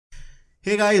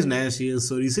Hey guys, Nash here.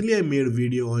 So recently I made a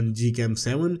video on Gcam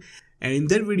 7 and in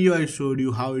that video I showed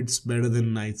you how it's better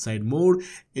than night side mode.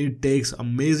 It takes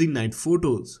amazing night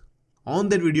photos. On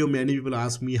that video many people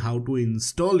asked me how to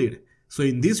install it. So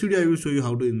in this video I will show you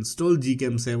how to install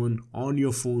Gcam 7 on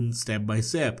your phone step by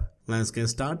step. Let's get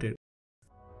started.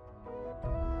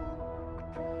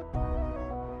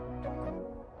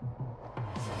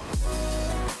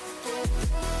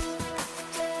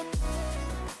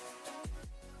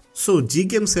 So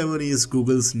Gcam 7 is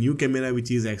Google's new camera which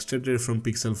is extracted from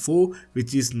Pixel 4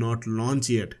 which is not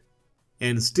launched yet.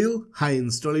 And still I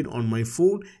install it on my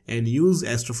phone and use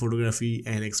Astrophotography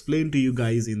and explain to you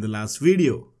guys in the last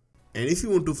video. And if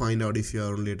you want to find out if you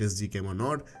are on latest Gcam or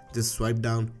not, just swipe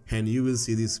down and you will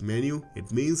see this menu.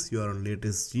 It means you are on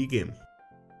latest Gcam.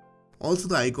 Also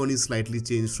the icon is slightly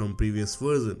changed from previous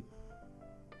version.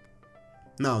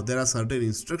 Now there are certain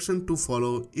instructions to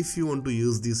follow if you want to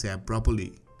use this app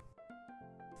properly.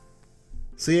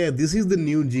 So yeah, this is the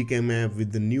new Gcam app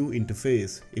with the new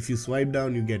interface. If you swipe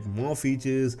down you get more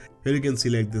features. Here you can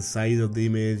select the size of the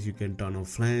image, you can turn off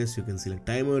flash, you can select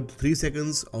timer 3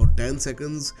 seconds or 10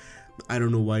 seconds. I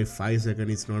don't know why 5 seconds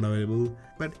is not available,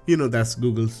 but you know that's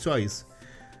Google's choice.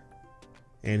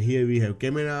 And here we have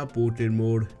camera, portrait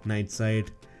mode, night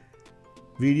sight,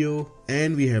 video,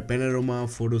 and we have panorama,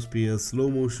 photosphere,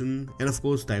 slow motion, and of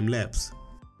course time lapse.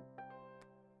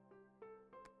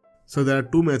 So there are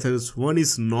two methods, one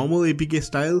is normal APK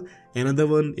style, another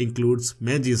one includes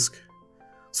Magisk.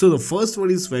 So the first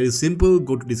one is very simple,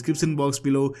 go to description box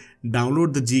below,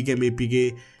 download the Gcam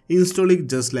APK, install it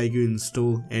just like you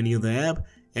install any other app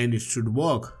and it should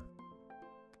work.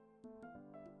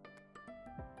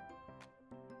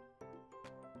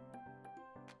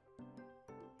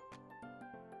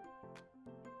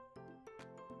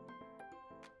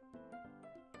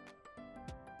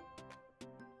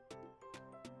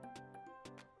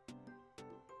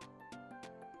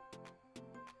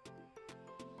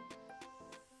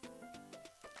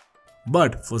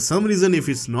 But for some reason if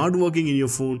it's not working in your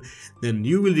phone, then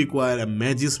you will require a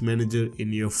Magisk Manager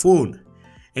in your phone.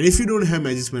 And if you don't have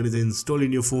Magisk Manager installed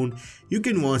in your phone, you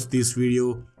can watch this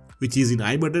video which is in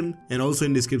I button and also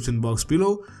in description box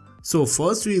below. So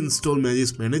first we install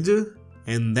Magisk Manager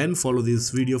and then follow this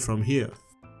video from here.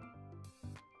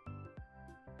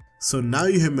 So now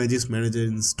you have Magisk Manager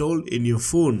installed in your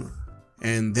phone.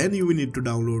 And then you will need to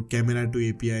download Camera to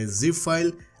API zip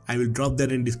file. I will drop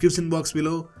that in description box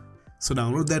below. So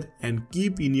download that and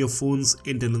keep in your phone's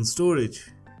internal storage.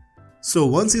 So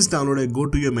once it's downloaded, go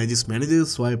to your Magisk Manager,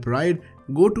 swipe right,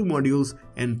 go to modules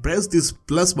and press this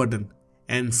plus button.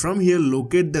 And from here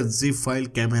locate the zip file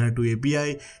Camera to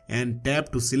API and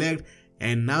tap to select,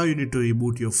 and now you need to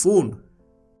reboot your phone.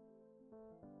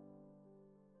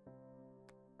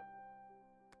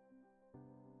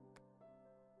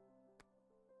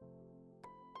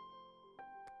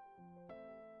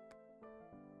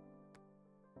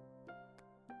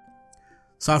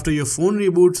 So after your phone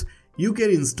reboots, you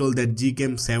can install that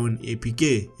Gcam 7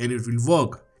 APK and it will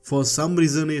work. For some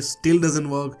reason it still doesn't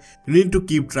work, you need to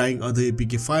keep trying other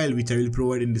APK file which I will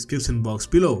provide in description box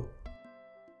below.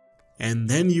 And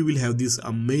then you will have this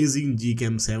amazing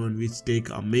Gcam 7 which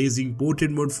take amazing portrait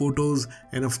mode photos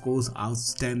and of course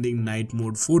outstanding night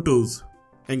mode photos.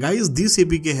 And guys, this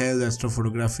APK has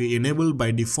astrophotography enabled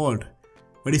by default.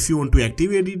 But if you want to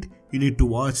activate it, you need to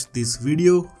watch this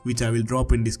video which I will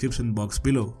drop in description box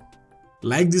below.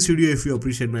 Like this video if you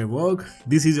appreciate my work.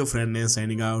 This is your friend Nash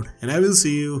signing out and I will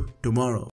see you tomorrow.